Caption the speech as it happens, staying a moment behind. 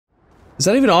Is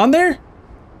that even on there?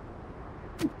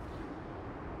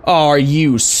 Are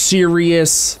you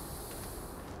serious?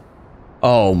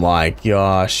 Oh my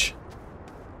gosh.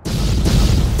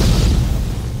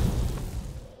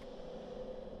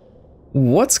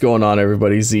 What's going on,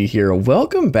 everybody? Z here.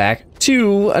 Welcome back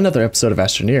to another episode of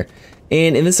Astroneer.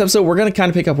 And in this episode, we're going to kind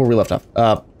of pick up where we left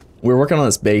off. We're working on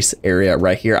this base area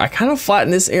right here. I kind of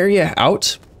flattened this area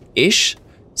out-ish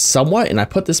somewhat, and I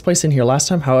put this place in here last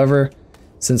time. However,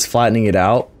 since flattening it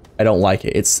out, I don't like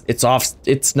it. It's off.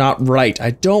 It's not right.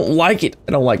 I don't like it.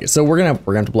 I don't like it. So we're gonna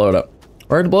have to blow it up.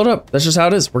 We're gonna blow it up. That's just how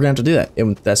it is. We're gonna have to do that.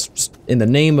 And that's just in the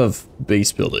name of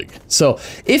base building. So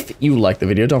if you like the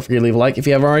video, don't forget to leave a like. If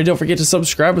you haven't already, don't forget to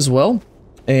subscribe as well.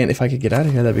 And if I could get out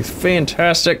of here, that'd be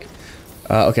fantastic.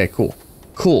 Okay, cool.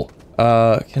 Cool.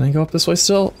 Can I go up this way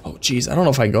still? Oh, geez, I don't know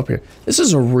if I can go up here. This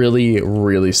is really,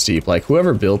 really steep. Like,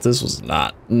 whoever built this was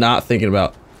not thinking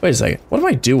about... Wait a second. What am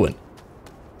I doing?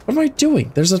 What am I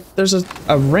doing? There's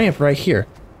a ramp right here.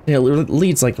 And it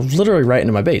leads, like, literally right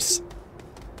into my base.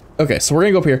 Okay, so we're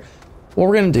gonna go up here. What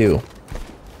we're gonna do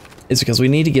is because we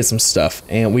need to get some stuff,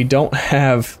 and we don't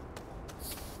have...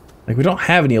 Like, we don't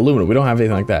have any aluminum. We don't have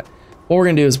anything like that. What we're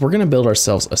gonna do is we're gonna build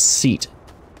ourselves a seat.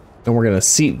 And we're gonna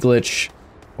seat glitch...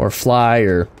 or fly,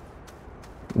 or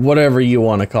whatever you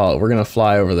want to call it. We're gonna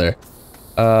fly over there.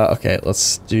 Okay,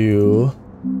 let's do...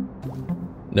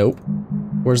 Nope.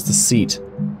 Where's the seat?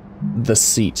 The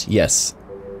seat, yes.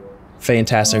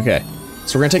 Fantastic, okay.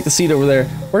 So we're gonna take the seat over there.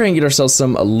 We're gonna get ourselves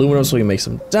some aluminum so we can make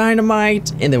some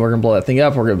dynamite, and then we're gonna blow that thing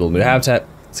up. We're gonna build a new habitat.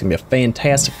 It's gonna be a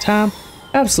fantastic time.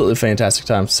 Absolutely fantastic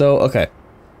time. So, okay.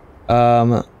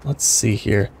 Let's see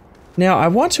here. Now, I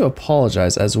want to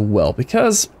apologize as well,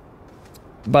 because...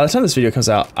 by the time this video comes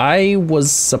out, I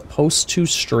was supposed to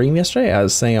stream yesterday. I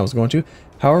was saying I was going to.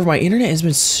 However, my internet has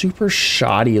been super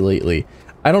shoddy lately.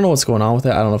 I don't know what's going on with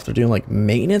it. I don't know if they're doing like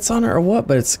maintenance on it or what,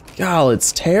 but it's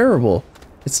terrible.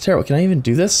 It's terrible. Can I even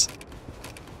do this?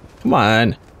 Come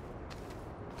on.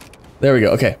 There we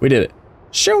go. Okay, we did it.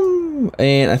 Shoom!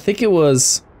 And I think it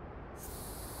was...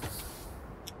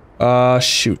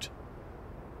 shoot.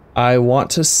 I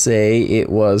want to say it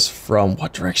was from...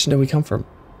 What direction did we come from?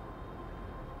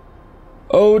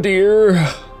 Oh dear.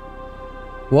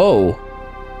 Whoa.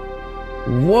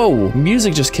 Whoa,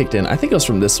 music just kicked in. I think it was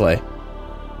from this way.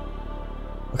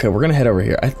 Okay, we're gonna head over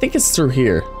here. I think it's through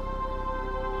here.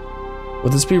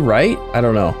 Would this be right? I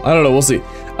don't know. We'll see.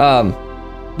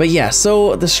 But yeah,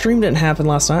 so the stream didn't happen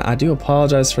last night. I do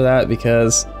apologize for that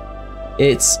because oh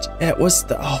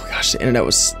gosh, the internet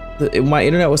was, my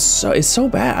internet was it's so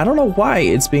bad. I don't know why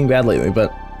it's being bad lately,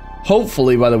 but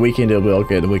hopefully by the weekend it'll be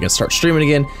okay and we can start streaming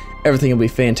again. Everything will be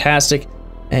fantastic,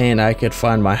 and I could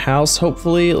find my house,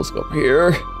 hopefully. Let's go up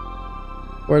here.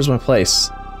 Where's my place?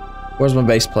 Where's my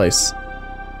base place?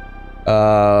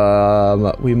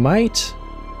 We might...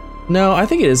 No, I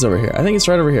think it is over here. I think it's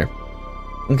right over here.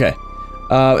 Okay.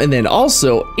 And then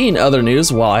also, in other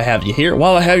news, while I have you here,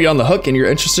 while I have you on the hook and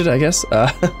you're interested, I guess,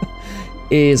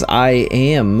 is I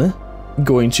am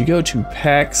going to go to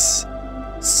PAX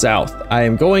South. I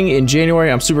am going in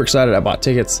January. I'm super excited. I bought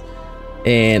tickets.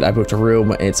 And I booked a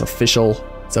room. It's official.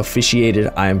 It's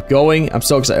officiated. I am going. I'm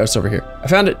so excited. Oh, it's over here. I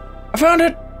found it. I found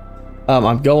it.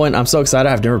 I'm going. I'm so excited.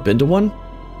 I've never been to one,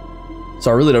 so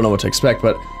I really don't know what to expect.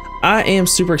 But I am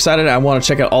super excited. I want to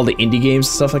check out all the indie games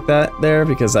and stuff like that there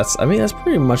because that's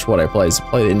pretty much what I play. Is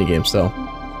play the indie games. So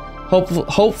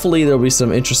hopefully there'll be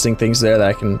some interesting things there that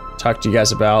I can talk to you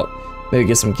guys about. Maybe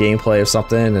get some gameplay of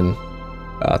something and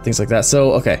things like that.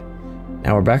 So okay,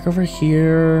 now we're back over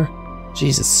here.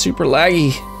 Jeez, it's super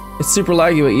laggy. It's super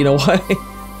laggy, but you know why?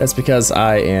 That's because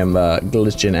I am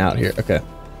glitching out here. Okay.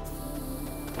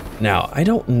 Now, I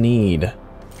don't need...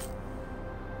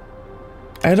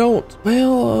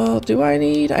 Well, do I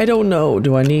need? I don't know.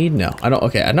 Do I need? No, I don't.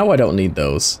 Okay, I know I don't need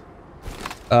those.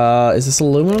 Is this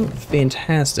aluminum?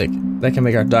 Fantastic. That can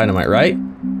make our dynamite, right?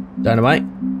 Dynamite?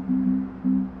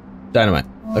 Dynamite.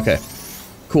 Okay.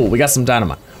 Cool, we got some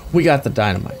dynamite. We got the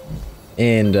dynamite.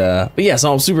 And, but yeah,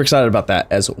 so I'm super excited about that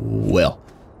as well.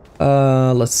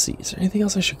 Let's see. Is there anything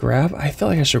else I should grab? I feel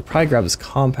like I should probably grab this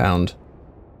compound.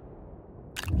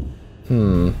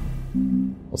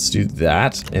 Let's do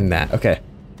that and that. Okay.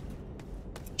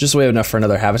 Just so we have enough for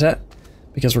another habitat,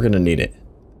 because we're gonna need it.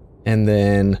 And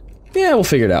then, yeah, we'll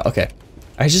figure it out. Okay.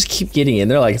 I just keep getting in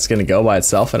there like it's gonna go by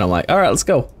itself, and I'm like, alright, let's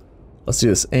go. Let's do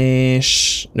this. And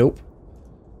nope.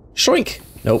 Shrink.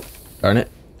 Nope. Darn it.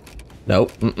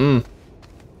 Nope.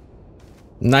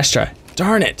 Nice try.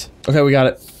 Darn it. Okay, we got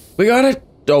it. We got it.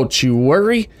 Don't you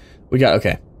worry. We got,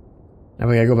 okay. Now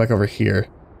we gotta go back over here.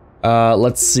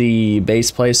 Let's see. Base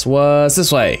place was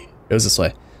this way. It was this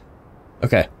way.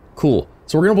 Okay, cool.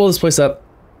 So we're gonna blow this place up.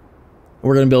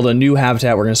 We're gonna build a new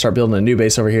habitat. We're gonna start building a new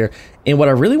base over here. And what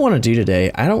I really want to do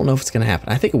today, I don't know if it's gonna happen.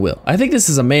 I think it will. I think this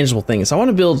is a manageable thing. So I want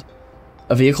to build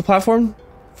a vehicle platform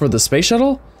for the space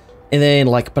shuttle, and then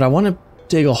but I want to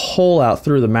dig a hole out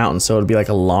through the mountain so it'd be like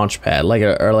a launch pad,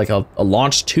 or like a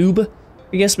launch tube,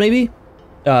 I guess maybe.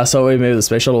 So maybe the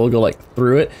space shuttle will go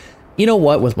through it. You know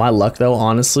what? With my luck though,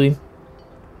 honestly,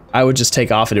 I would just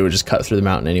take off and it would just cut through the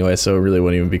mountain anyway, so it really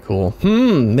wouldn't even be cool.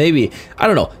 Maybe. I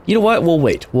don't know. You know what? We'll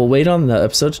wait. We'll wait on the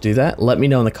episode to do that. Let me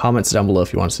know in the comments down below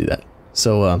if you want to see that.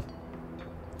 So,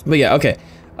 but yeah, okay.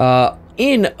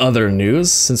 In other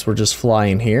news, since we're just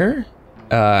flying here,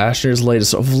 Astroneer's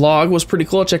latest vlog was pretty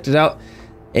cool. I checked it out.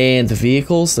 And the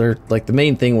vehicles, they're the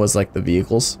main thing was the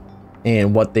vehicles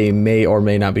and what they may or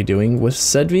may not be doing with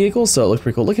said vehicles. So it looks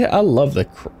pretty cool. Look at, I love look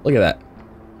at that.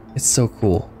 It's so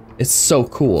cool. It's so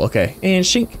cool. Okay, and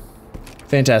shink.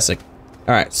 Fantastic.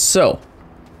 All right, so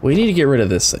we need to get rid of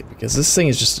this thing because this thing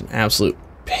is just an absolute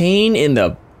pain in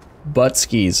the butt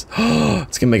skis.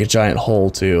 It's gonna make a giant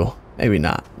hole too. Maybe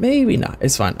not. Maybe not.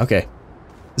 It's fine. Okay.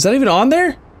 Is that even on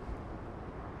there?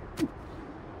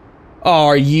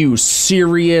 Are you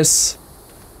serious?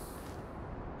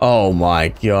 Oh my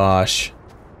gosh.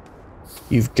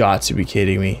 You've got to be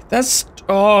kidding me. That's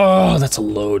a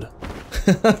load.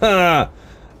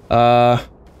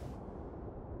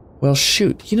 Well,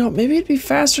 shoot. You know, maybe it'd be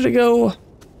faster to go.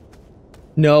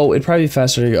 No, it'd probably be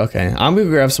faster to go. Okay, I'm gonna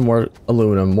grab some more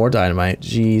aluminum, more dynamite.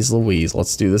 Jeez Louise,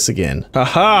 let's do this again.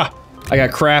 Haha! I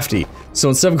got crafty. So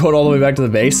instead of going all the way back to the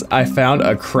base, I found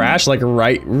a crash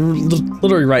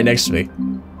literally right next to me.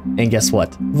 And guess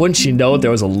what? Wouldn't you know it,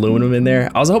 there was aluminum in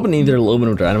there? I was hoping either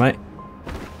aluminum or dynamite.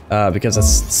 Because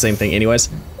that's the same thing anyways.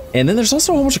 And then there's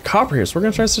also a whole bunch of copper here, so we're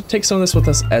gonna try to take some of this with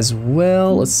us as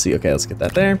well. Let's see, okay, let's get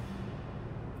that there.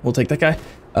 We'll take that guy.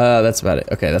 That's about it.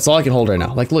 Okay, that's all I can hold right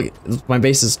now. Look, my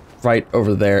base is right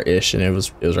over there-ish, and it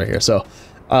was right here. So,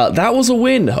 that was a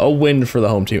win for the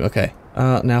home team. Okay,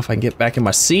 now if I can get back in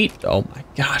my seat. Oh my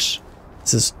gosh,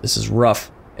 this is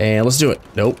rough. And let's do it.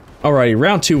 Nope. Alrighty,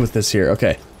 round 2 with this here.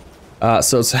 Okay,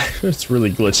 so it's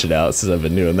really glitching out since I've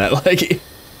been doing that.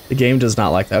 The game does not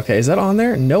like that. Okay, is that on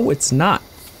there? No, it's not.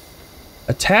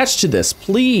 Attach to this,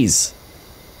 please.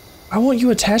 I want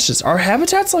you attached to this. Are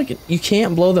habitats you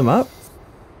can't blow them up?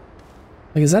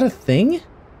 Is that a thing?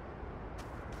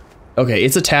 Okay,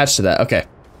 it's attached to that. Okay.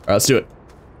 All right, let's do it.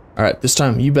 All right, this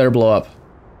time you better blow up.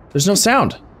 There's no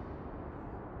sound.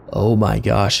 Oh my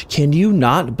gosh. Can you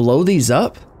not blow these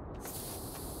up?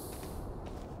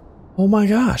 Oh my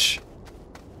gosh.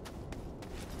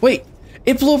 Wait.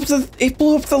 It blew up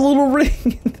the little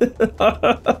ring.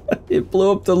 It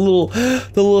blew up the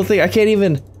little thing. I can't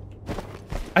even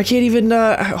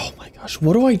oh my gosh,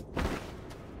 what do I?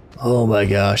 Oh my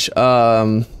gosh.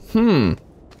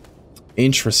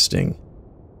 Interesting.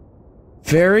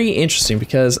 Very interesting,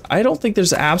 because I don't think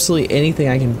there's absolutely anything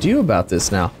I can do about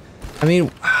this now. I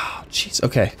mean, oh, jeez.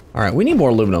 Okay. All right, we need more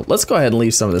aluminum. Let's go ahead and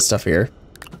leave some of this stuff here,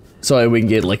 so we can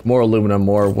get more aluminum,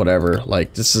 more whatever.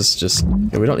 This is just.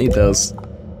 Okay, we don't need those.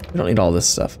 We don't need all this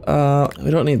stuff.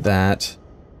 We don't need that.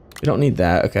 We don't need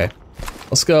that. Okay.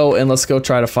 Let's go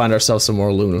try to find ourselves some more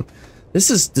aluminum. This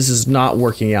is not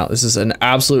working out. This is an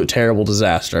absolute terrible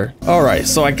disaster. All right,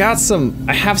 so I have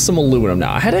some aluminum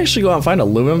now. I had to actually go out and find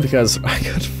aluminum because I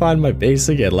couldn't find my base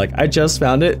again. I just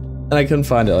found it and I couldn't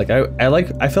find it.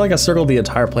 I feel like I circled the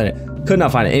entire planet. Could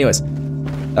not find it. Anyways,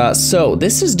 so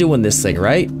this is doing this thing,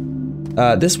 right?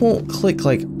 This won't click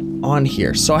on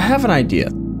here. So I have an idea.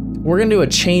 We're gonna do a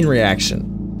chain reaction.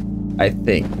 I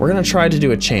think we're gonna try to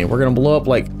do a chain. We're gonna blow up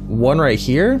one right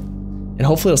here, and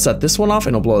hopefully it'll set this one off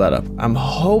and it'll blow that up. I'm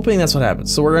hoping that's what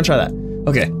happens. So we're gonna try that.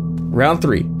 Okay, round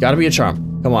 3. Gotta be a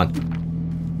charm. Come on.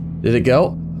 Did it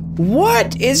go?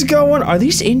 What is going on? Are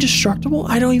these indestructible?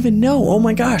 I don't even know. Oh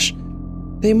my gosh.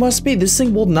 They must be. This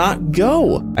thing will not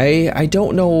go. I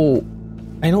don't know.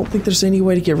 I don't think there's any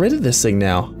way to get rid of this thing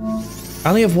now. I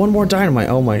only have one more dynamite.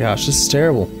 Oh my gosh, this is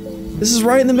terrible. This is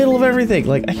right in the middle of everything.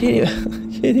 I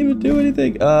can't even do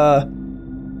anything.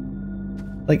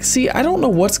 See, I don't know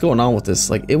what's going on with this.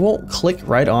 It won't click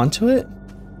right onto it.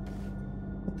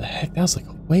 What the heck? That was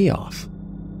way off.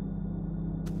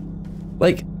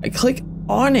 I click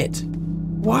on it.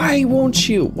 Why won't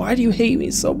you? Why do you hate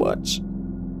me so much?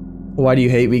 Why do you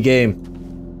hate me, game?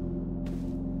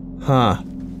 Huh.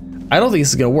 I don't think this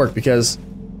is gonna work because,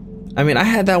 I mean, I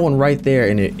had that one right there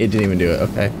and it didn't even do it.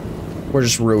 Okay. We're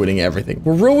just ruining everything.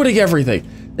 We're ruining everything.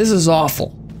 This is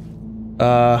awful.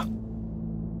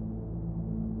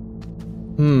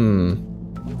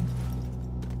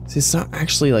 See, it's not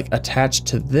actually attached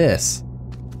to this.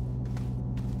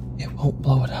 It won't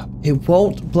blow it up. It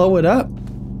won't blow it up.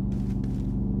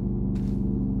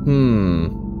 I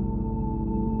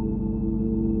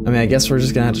mean, I guess we're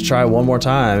just gonna have to try one more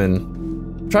time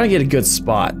and try to get a good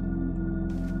spot.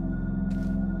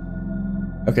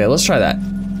 Okay, let's try that.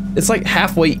 It's like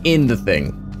halfway in the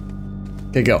thing.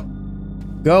 Okay, go.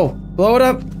 Go. Blow it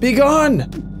up. Be gone.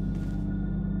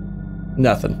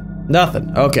 Nothing.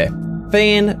 Nothing. Okay.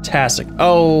 Fantastic.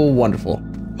 Oh, wonderful.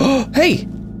 Hey!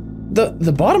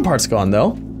 The bottom part's gone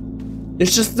though.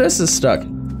 It's just this is stuck.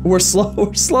 We're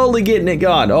slowly getting it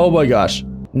gone. Oh my gosh.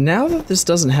 Now that this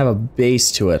doesn't have a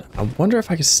base to it, I wonder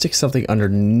if I can stick something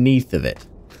underneath of it.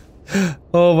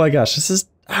 Oh my gosh,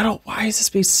 why is this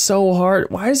being so hard?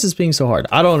 Why is this being so hard?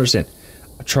 I don't understand.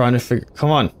 I'm trying to figure, come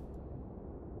on.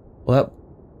 Well,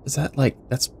 is that like,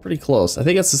 that's pretty close. I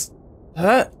think it's just,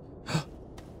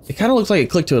 it kind of looks like it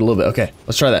clicked to it a little bit. Okay,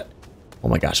 let's try that. Oh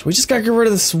my gosh, we just gotta get rid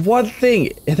of this one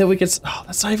thing and then we can, oh,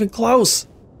 that's not even close.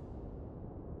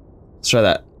 Let's try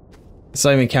that. It's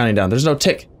not even counting down. There's no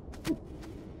tick.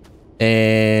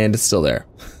 And it's still there.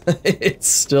 It's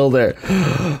still there.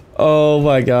 Oh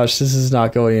my gosh, this is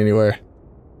not going anywhere.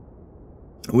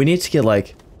 We need to get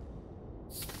like,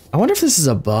 I wonder if this is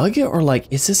a bug or like,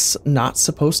 is this not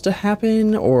supposed to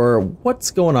happen or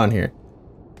what's going on here?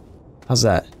 How's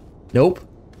that? Nope.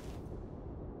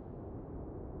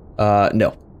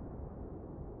 No.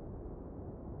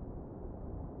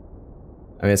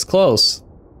 I mean, it's close.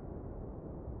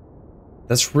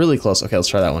 That's really close. Okay, let's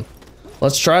try that one.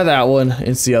 Let's try that one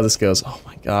and see how this goes. Oh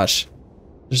my gosh.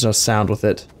 There's no sound with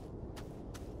it.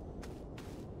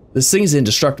 This thing's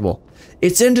indestructible.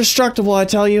 It's indestructible, I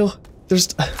tell you.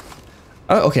 There's...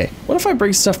 okay, what if I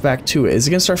bring stuff back to it? Is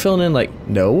it gonna start filling in like,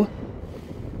 no?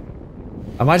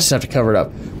 I might just have to cover it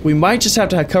up. We might just have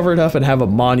to cover it up and have a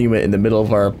monument in the middle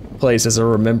of our place as a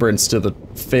remembrance to the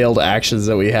failed actions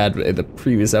that we had in the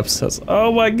previous episodes.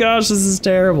 Oh my gosh, this is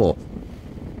terrible.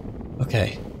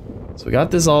 Okay. So we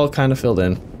got this all kind of filled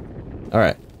in.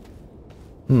 Alright.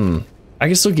 I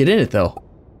can still get in it though.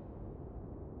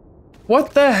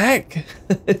 What the heck?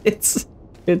 It's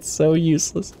so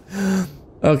useless.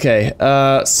 Okay,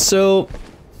 so...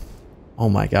 oh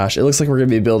my gosh, it looks like we're gonna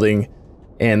be building,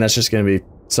 and that's just gonna be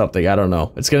something, I don't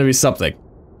know. It's gonna be something.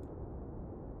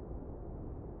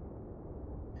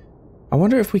 I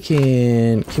wonder if we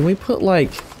can we put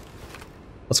like...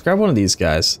 let's grab one of these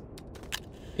guys.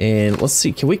 And let's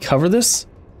see, can we cover this?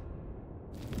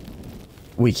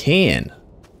 We can.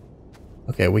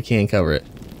 Okay, we can cover it.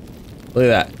 Look at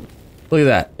that. Look at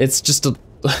that. It's just a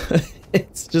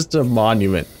it's just a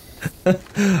monument.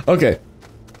 Okay.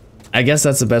 I guess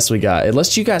that's the best we got.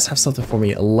 Unless you guys have something for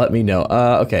me, let me know.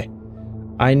 Okay.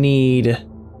 I need...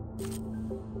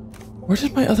 where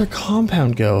did my other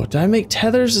compound go? Did I make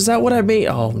tethers? Is that what I made?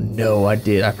 Oh no, I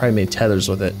did. I probably made tethers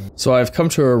with it. So I've come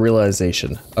to a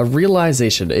realization. A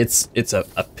realization. It's a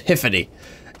epiphany.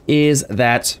 Is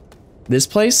that this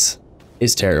place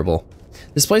is terrible.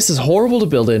 This place is horrible to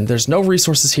build in. There's no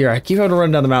resources here. I keep having to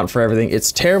run down the mountain for everything.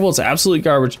 It's terrible. It's absolute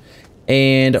garbage.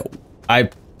 And I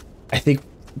think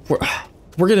we're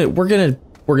gonna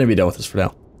be done with this for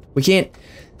now. We can't.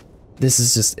 This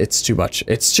is just, it's too much.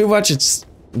 It's too much. It's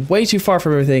way too far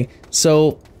from everything.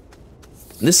 So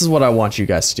this is what I want you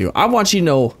guys to do. I want you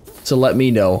to let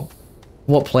me know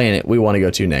what planet we want to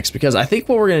go to next, because I think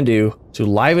what we're gonna do to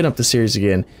liven up the series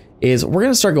again is we're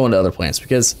gonna start going to other planets,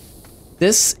 because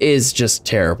this is just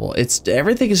terrible.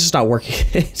 Everything is just not working.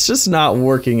 It's just not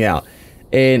working out,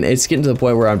 and it's getting to the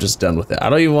point where I'm just done with it. I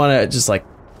don't even want to just like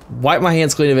wipe my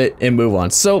hands clean of it and move on.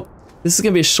 So this is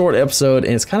gonna be a short episode,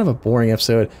 and it's kind of a boring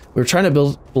episode. We were trying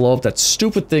to blow up that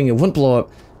stupid thing. It wouldn't blow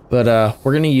up, but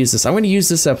we're gonna use this. I'm gonna use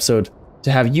this episode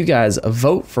to have you guys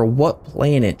vote for what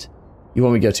planet you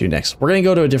want me to go to next. We're gonna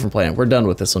go to a different planet. We're done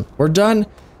with this one. We're done,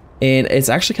 and it's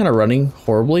actually kind of running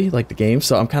horribly, like the game.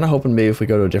 So I'm kind of hoping maybe if we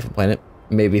go to a different planet,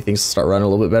 maybe things will start running a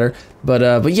little bit better.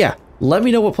 But yeah, let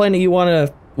me know what planet you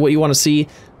wanna see,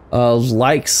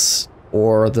 likes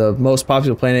or the most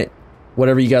popular planet,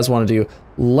 whatever you guys want to do.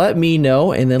 Let me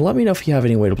know, and then let me know if you have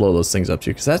any way to blow those things up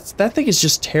too, because that thing is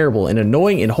just terrible and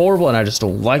annoying and horrible, and I just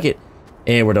don't like it.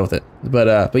 And we're done with it.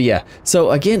 But yeah. So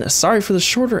again, sorry for the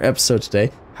shorter episode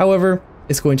today. However,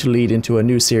 it's going to lead into a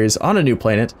new series on a new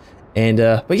planet. And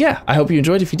but yeah, I hope you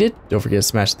enjoyed. If you did, don't forget to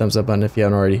smash the thumbs up button if you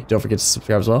haven't already. Don't forget to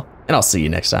subscribe as well. And I'll see you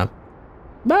next time.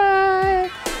 Bye.